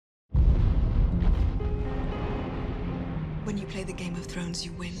When you play the Game of Thrones,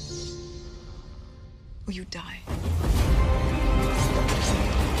 you win. Or you die.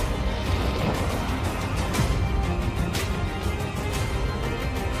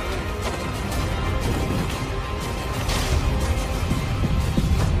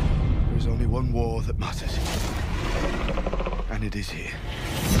 There is only one war that matters. And it is here.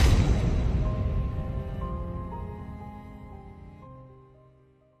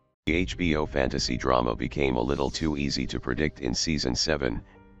 The HBO fantasy drama became a little too easy to predict in Season 7,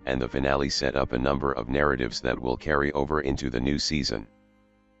 and the finale set up a number of narratives that will carry over into the new season.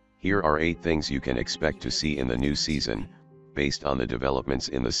 Here are 8 things you can expect to see in the new season, based on the developments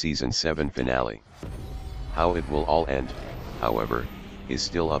in the Season 7 finale. How it will all end, however, is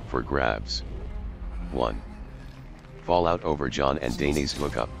still up for grabs. 1. Fallout over Jon and Dany's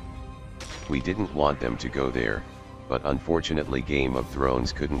hookup. We didn't want them to go there, but unfortunately Game of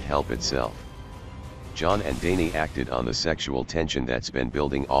Thrones couldn't help itself. Jon and Dany acted on the sexual tension that's been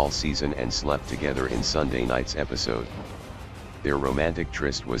building all season and slept together in Sunday night's episode. Their romantic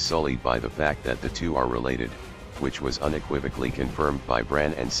tryst was sullied by the fact that the two are related, which was unequivocally confirmed by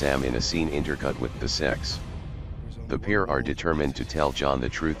Bran and Sam in a scene intercut with the sex. The pair are determined to tell Jon the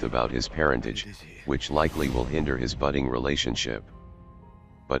truth about his parentage, which likely will hinder his budding relationship.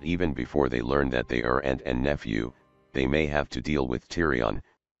 But even before they learn that they are aunt and nephew, they may have to deal with Tyrion,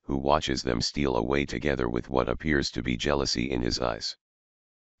 who watches them steal away together with what appears to be jealousy in his eyes.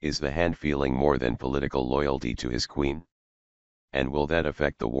 Is the Hand feeling more than political loyalty to his queen? And will that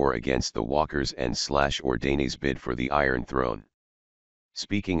affect the war against the Walkers and / or Dany's bid for the Iron Throne?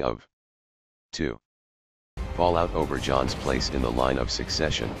 Speaking of 2. Fallout over Jon's place in the line of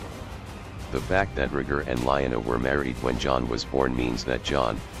succession. The fact that Rhaegar and Lyanna were married when Jon was born means that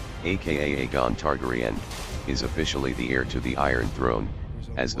Jon, aka Aegon Targaryen, is officially the heir to the Iron Throne,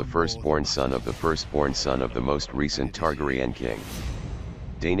 as the firstborn son of the most recent Targaryen king.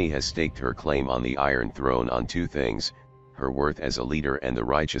 Dany has staked her claim on the Iron Throne on 2 things, her worth as a leader and the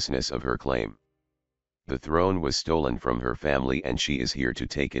righteousness of her claim. The throne was stolen from her family and she is here to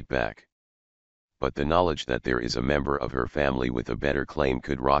take it back. But the knowledge that there is a member of her family with a better claim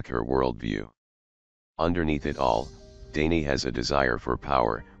could rock her worldview. Underneath it all, Dany has a desire for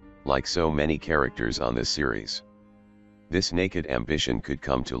power, like so many characters on this series. This naked ambition could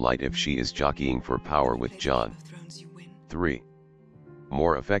come to light if she is jockeying for power with Jon. 3.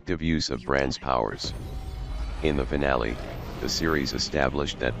 More effective use of Bran's powers. In the finale, the series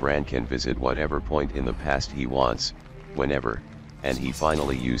established that Bran can visit whatever point in the past he wants, whenever, and he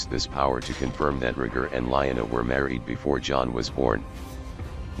finally used this power to confirm that Rhaegar and Lyanna were married before Jon was born.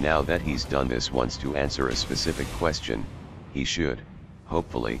 Now that he's done this once to answer a specific question, he should,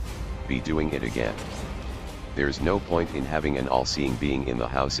 hopefully, be doing it again. There's no point in having an all-seeing being in the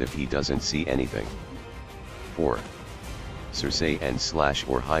house if he doesn't see anything. 4. Cersei and /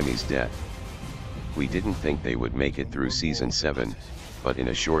 or Jaime's death. We didn't think they would make it through Season 7, but in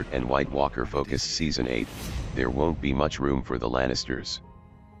a short and White Walker-focused Season 8, there won't be much room for the Lannisters.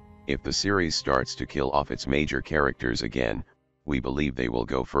 If the series starts to kill off its major characters again, we believe they will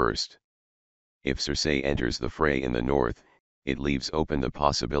go first. If Cersei enters the fray in the north, it leaves open the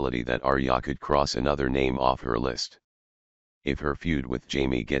possibility that Arya could cross another name off her list. If her feud with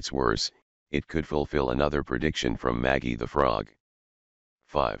Jaime gets worse, it could fulfill another prediction from Maggie the Frog.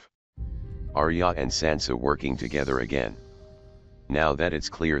 5. Arya and Sansa working together again. Now that it's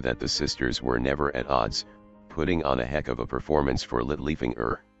clear that the sisters were never at odds, putting on a heck of a performance for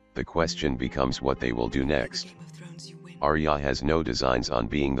Littlefinger, the question becomes what they will do next. Arya has no designs on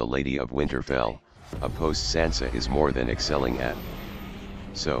being the Lady of Winterfell, a post Sansa is more than excelling at.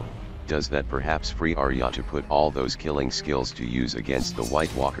 So, does that perhaps free Arya to put all those killing skills to use against the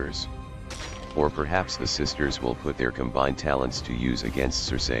White Walkers? Or perhaps the sisters will put their combined talents to use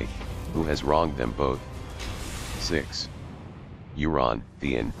against Cersei, who has wronged them both. 6. Euron,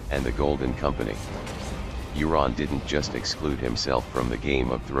 Theon, and the Golden Company. Euron didn't just exclude himself from the Game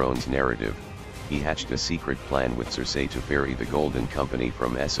of Thrones narrative, he hatched a secret plan with Cersei to ferry the Golden Company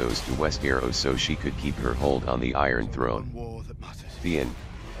from Essos to Westeros so she could keep her hold on the Iron Throne. Theon,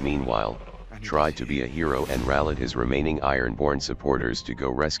 meanwhile, tried to be a hero and rallied his remaining Ironborn supporters to go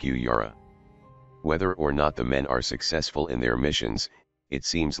rescue Yara. Whether or not the men are successful in their missions, it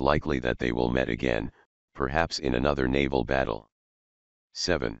seems likely that they will meet again, perhaps in another naval battle.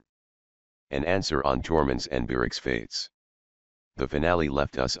 7. An answer on Tormund's and Beric's fates. The finale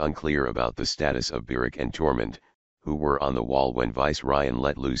left us unclear about the status of Beric and Tormund, who were on the wall when Vice Ryan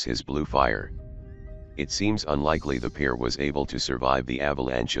let loose his blue fire. It seems unlikely the pair was able to survive the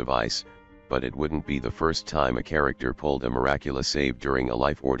avalanche of ice, but it wouldn't be the first time a character pulled a miraculous save during a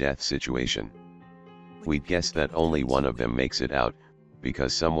life-or-death situation. We'd guess that only one of them makes it out,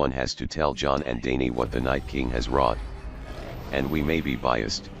 because someone has to tell Jon and Dany what the Night King has wrought. And we may be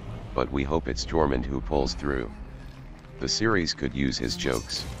biased, but we hope it's Tormund who pulls through. The series could use his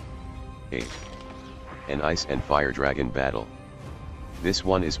jokes. 8. An ice and fire dragon battle. This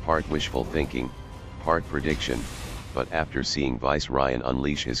one is part wishful thinking, part prediction, but after seeing Vice Ryan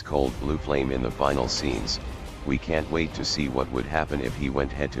unleash his cold blue flame in the final scenes, we can't wait to see what would happen if he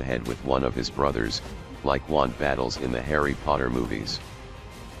went head to head with one of his brothers, like wand battles in the Harry Potter movies.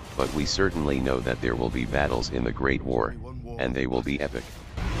 But we certainly know that there will be battles in the Great War, and they will be epic.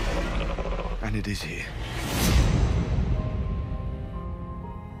 And it is here.